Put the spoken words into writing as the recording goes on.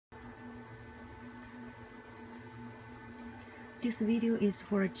This video is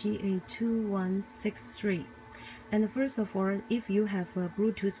for GA2163. And first of all, if you have a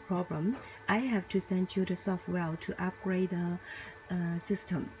Bluetooth problem, I have to send you the software to upgrade the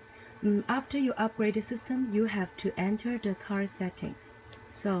system. After you upgrade the system, you have to enter the car setting.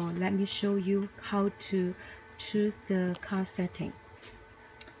 So let me show you how to choose the car setting.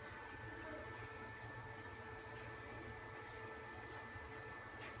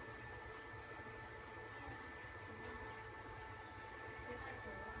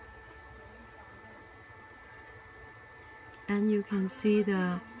 And you can see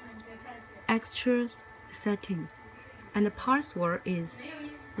the extra settings, and the password is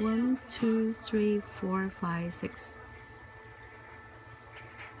 123456.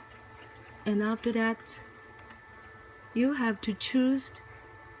 And after that, you have to choose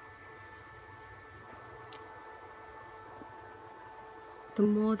the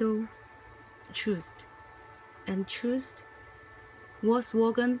model and choose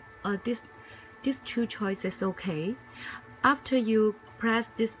Volkswagen. These two choices okay. After you press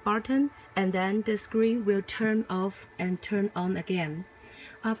this button, and then the screen will turn off and turn on again.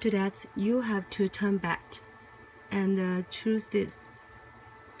 After that, you have to turn back and choose this.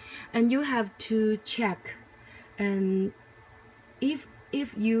 And you have to check, and if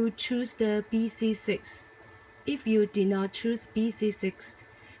you choose the BC6, if you did not choose BC6,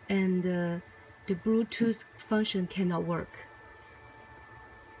 and the Bluetooth function cannot work.